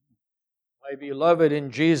My beloved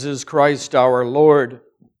in Jesus Christ our Lord,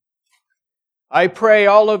 I pray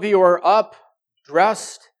all of you are up,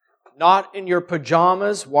 dressed, not in your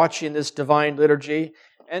pajamas, watching this divine liturgy.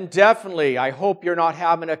 And definitely, I hope you're not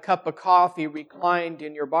having a cup of coffee reclined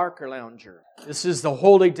in your Barker lounger. This is the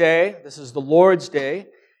holy day. This is the Lord's day.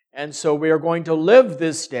 And so we are going to live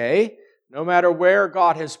this day, no matter where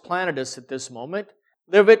God has planted us at this moment.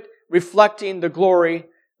 Live it reflecting the glory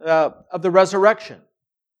of the resurrection,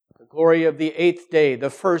 the glory of the 8th day, the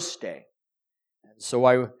first day. And so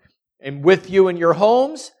I am with you in your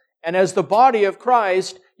homes, and as the body of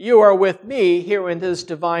Christ, you are with me here in this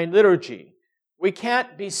divine liturgy. We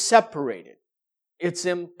can't be separated. It's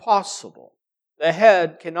impossible. The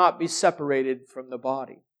head cannot be separated from the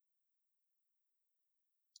body.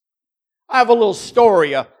 I have a little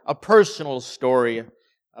story, a personal story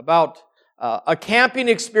about a camping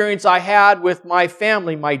experience I had with my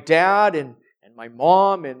family, my dad and my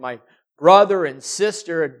mom and my brother and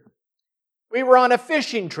sister. We were on a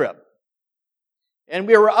fishing trip. And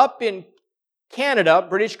we were up in Canada,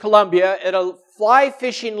 British Columbia, at a fly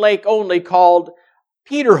fishing lake only called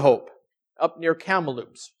Peterhope, up near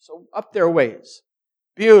Kamloops. So up there ways.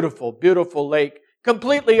 Beautiful, beautiful lake.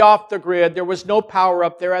 Completely off the grid. There was no power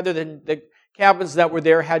up there other than the cabins that were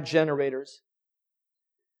there had generators.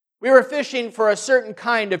 We were fishing for a certain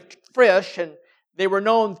kind of fish, and they were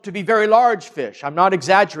known to be very large fish. I'm not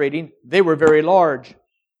exaggerating. They were very large.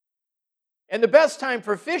 And the best time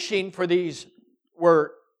for fishing for these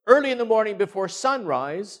were early in the morning before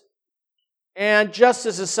sunrise, and just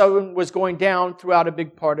as the sun was going down throughout a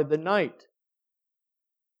big part of the night.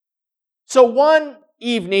 So one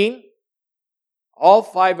evening, all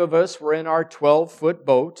 5 of us were in our 12-foot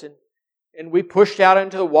boat, and we pushed out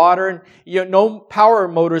into the water, and no power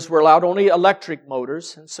motors were allowed, only electric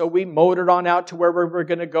motors. And so we motored on out to where we were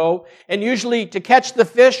going to go. And usually to catch the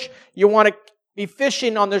fish, you want to be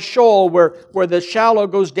fishing on the shoal where the shallow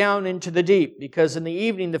goes down into the deep, because in the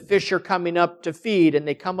evening the fish are coming up to feed and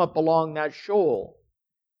they come up along that shoal.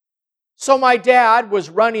 So my dad was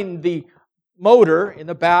running the motor in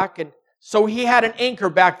the back, and so he had an anchor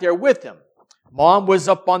back there with him. Mom was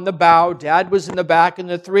up on the bow, Dad was in the back, and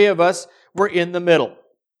the 3 of us were in the middle.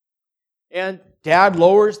 And Dad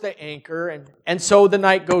lowers the anchor, and so the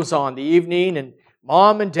night goes on, the evening, and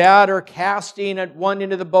Mom and Dad are casting at one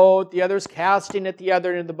end of the boat, the other's casting at the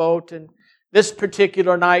other end of the boat, and this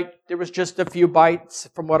particular night, there was just a few bites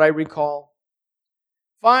from what I recall.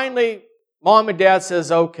 Finally, Mom and Dad says,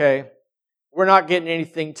 okay, we're not getting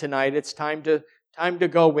anything tonight, it's time to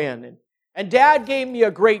go in. And Dad gave me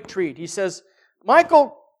a great treat. He says,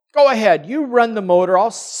 Michael, go ahead, you run the motor,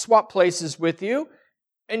 I'll swap places with you,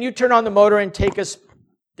 and you turn on the motor and take us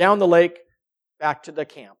down the lake back to the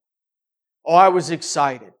camp. Oh, I was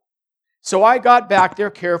excited. So I got back there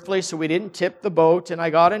carefully so we didn't tip the boat, and I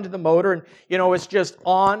got into the motor, and, it's just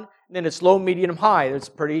on, and then it's low, medium, high. It's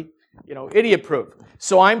pretty, idiot-proof.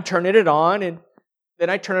 So I'm turning it on, and then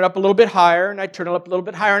I turn it up a little bit higher, and I turn it up a little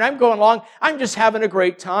bit higher, and I'm going along. I'm just having a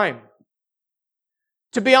great time.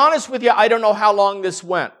 To be honest with you, I don't know how long this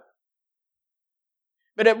went.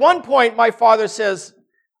 But at one point, my father says,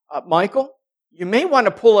 Michael, you may want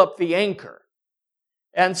to pull up the anchor.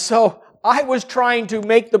 And so I was trying to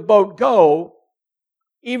make the boat go,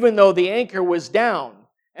 even though the anchor was down.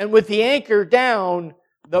 And with the anchor down,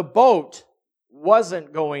 the boat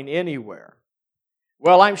wasn't going anywhere.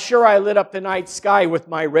 Well, I'm sure I lit up the night sky with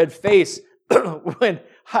my red face when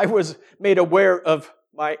I was made aware of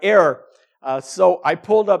my error. So I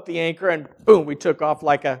pulled up the anchor, and boom, we took off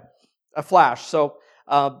like a flash. So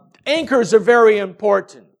anchors are very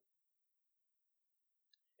important.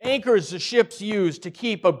 Anchors the ships use to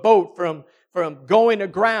keep a boat from going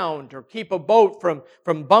aground, or keep a boat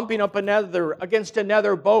from bumping up against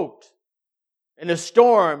another boat. In a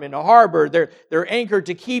storm, in a harbor, they're anchored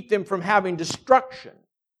to keep them from having destruction.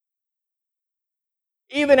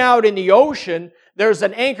 Even out in the ocean, there's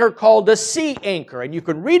an anchor called a sea anchor. And you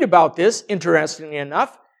can read about this, interestingly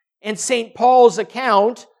enough, in St. Paul's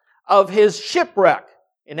account of his shipwreck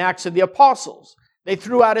in Acts of the Apostles. They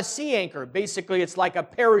threw out a sea anchor. Basically, it's like a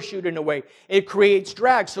parachute in a way. It creates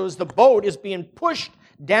drag. So as the boat is being pushed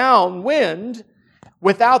downwind,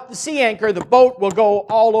 without the sea anchor, the boat will go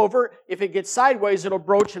all over. If it gets sideways, it'll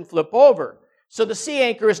broach and flip over. So the sea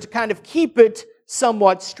anchor is to kind of keep it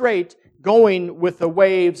somewhat straight, going with the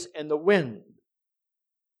waves and the wind.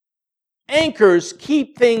 Anchors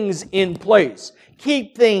keep things in place,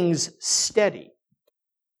 keep things steady.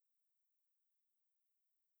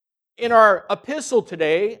 In our epistle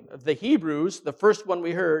today of the Hebrews, the first one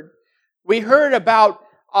we heard about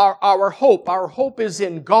our hope. Our hope is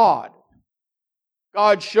in God.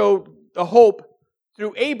 God showed the hope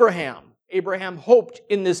through Abraham. Abraham hoped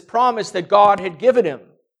in this promise that God had given him.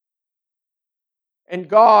 And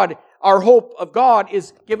God, our hope of God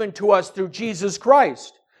is given to us through Jesus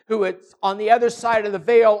Christ, who is on the other side of the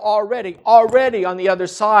veil already on the other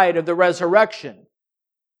side of the resurrection.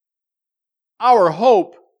 Our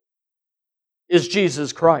hope is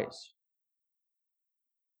Jesus Christ.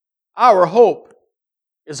 Our hope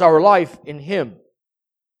is our life in Him.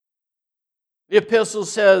 The epistle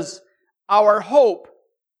says, our hope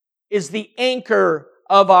is the anchor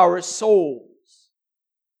of our souls.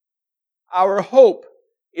 Our hope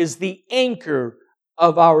is the anchor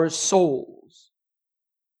of our souls.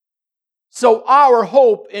 So our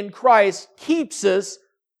hope in Christ keeps us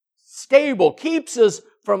stable, keeps us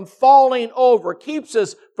from falling over, keeps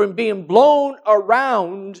us from being blown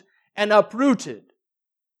around and uprooted.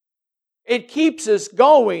 It keeps us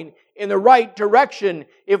going in the right direction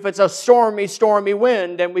if it's a stormy, stormy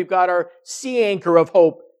wind and we've got our sea anchor of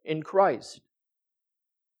hope in Christ.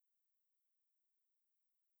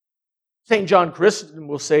 St. John Chrysostom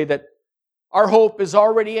will say that our hope is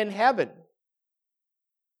already in heaven.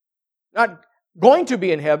 Not going to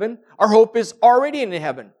be in heaven, our hope is already in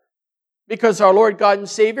heaven. Because our Lord God and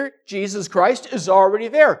Savior, Jesus Christ, is already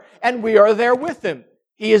there. And we are there with Him.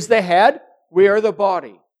 He is the head, we are the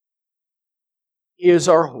body. He is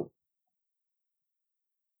our hope.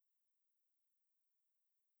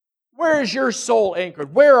 Where is your soul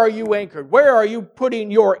anchored? Where are you anchored? Where are you putting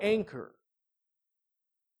your anchor?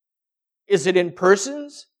 Is it in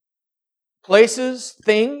persons, places,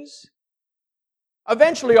 things?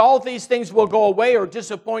 Eventually, all of these things will go away or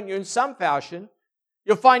disappoint you in some fashion.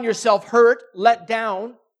 You'll find yourself hurt, let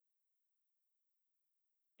down.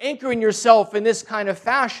 Anchoring yourself in this kind of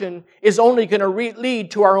fashion is only going to lead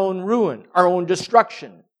to our own ruin, our own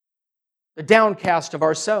destruction, the downcast of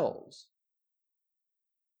ourselves.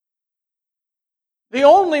 The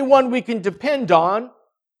only one we can depend on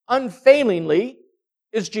unfailingly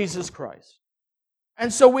is Jesus Christ.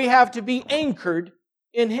 And so we have to be anchored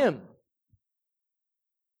in Him.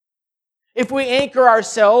 If we anchor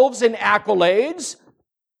ourselves in accolades,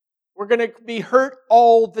 we're going to be hurt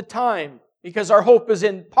all the time because our hope is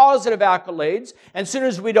in positive accolades, and as soon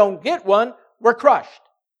as we don't get one, we're crushed.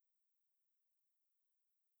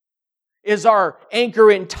 Is our anchor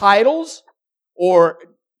in titles or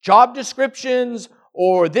job descriptions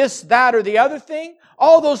or this, that, or the other thing?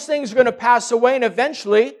 All those things are going to pass away, and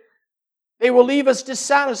eventually they will leave us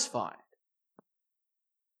dissatisfied.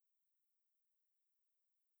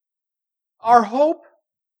 Our hope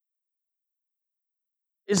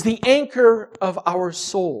is the anchor of our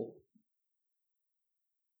soul.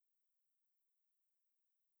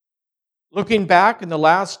 Looking back in the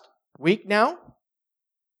last week now,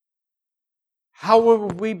 how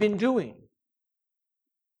have we been doing?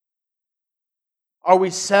 Are we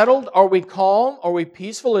settled? Are we calm? Are we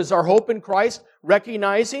peaceful? Is our hope in Christ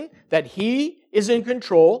recognizing that He is in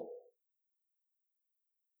control?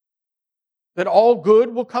 That all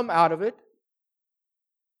good will come out of it?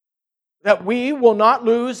 That we will not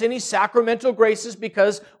lose any sacramental graces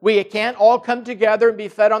because we can't all come together and be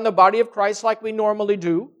fed on the body of Christ like we normally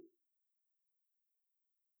do?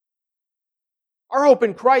 Our hope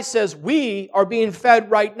in Christ says we are being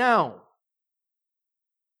fed right now.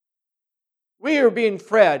 We are being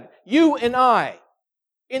fed, you and I,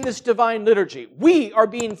 in this divine liturgy. We are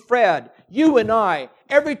being fed, you and I.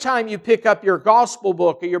 Every time you pick up your gospel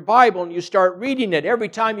book or your Bible and you start reading it, every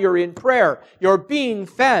time you're in prayer, you're being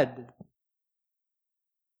fed.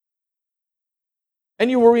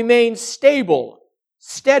 And you will remain stable,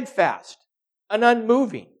 steadfast, and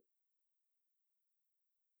unmoving.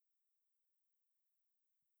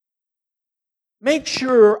 Make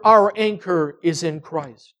sure our anchor is in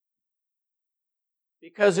Christ,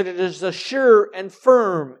 because it is a sure and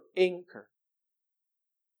firm anchor.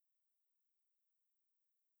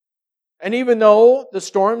 And even though the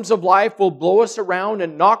storms of life will blow us around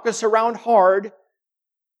and knock us around hard,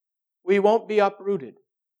 we won't be uprooted.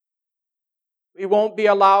 We won't be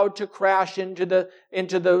allowed to crash into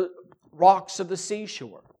the rocks of the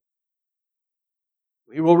seashore.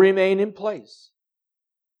 We will remain in place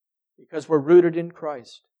because we're rooted in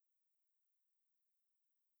Christ.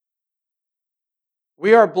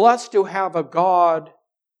 We are blessed to have a God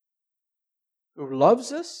who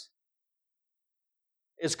loves us,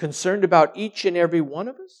 is concerned about each and every one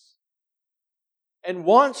of us, and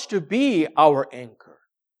wants to be our anchor,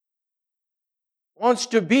 wants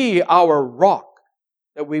to be our rock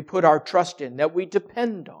that we put our trust in, that we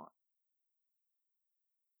depend on.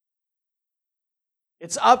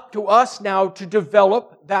 It's up to us now to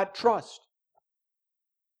develop that trust.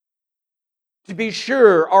 to be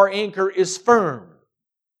sure our anchor is firm.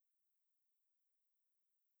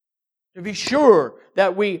 To be sure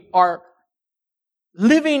that we are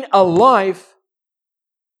living a life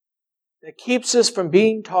that keeps us from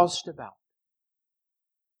being tossed about.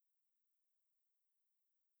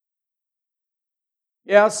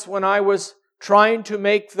 Yes, when I was trying to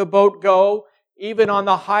make the boat go, even on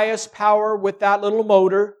the highest power with that little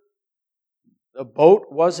motor, the boat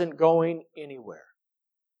wasn't going anywhere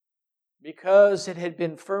because it had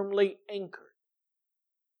been firmly anchored.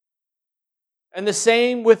 And the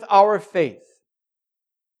same with our faith.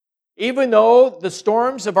 Even though the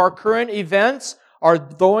storms of our current events are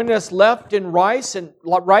throwing us left and right,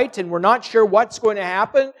 and we're not sure what's going to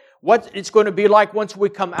happen, what it's going to be like once we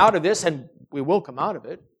come out of this, and we will come out of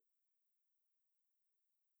it.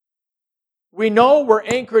 We know we're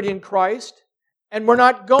anchored in Christ, and we're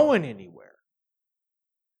not going anywhere.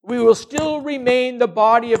 We will still remain the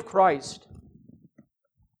body of Christ,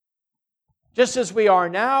 just as we are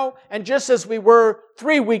now, and just as we were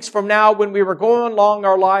 3 weeks from now when we were going along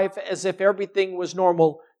our life as if everything was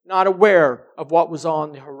normal, not aware of what was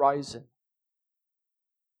on the horizon.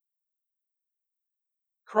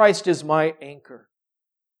 Christ is my anchor.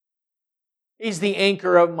 He's the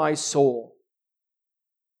anchor of my soul.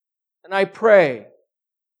 And I pray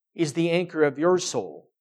He's the anchor of your soul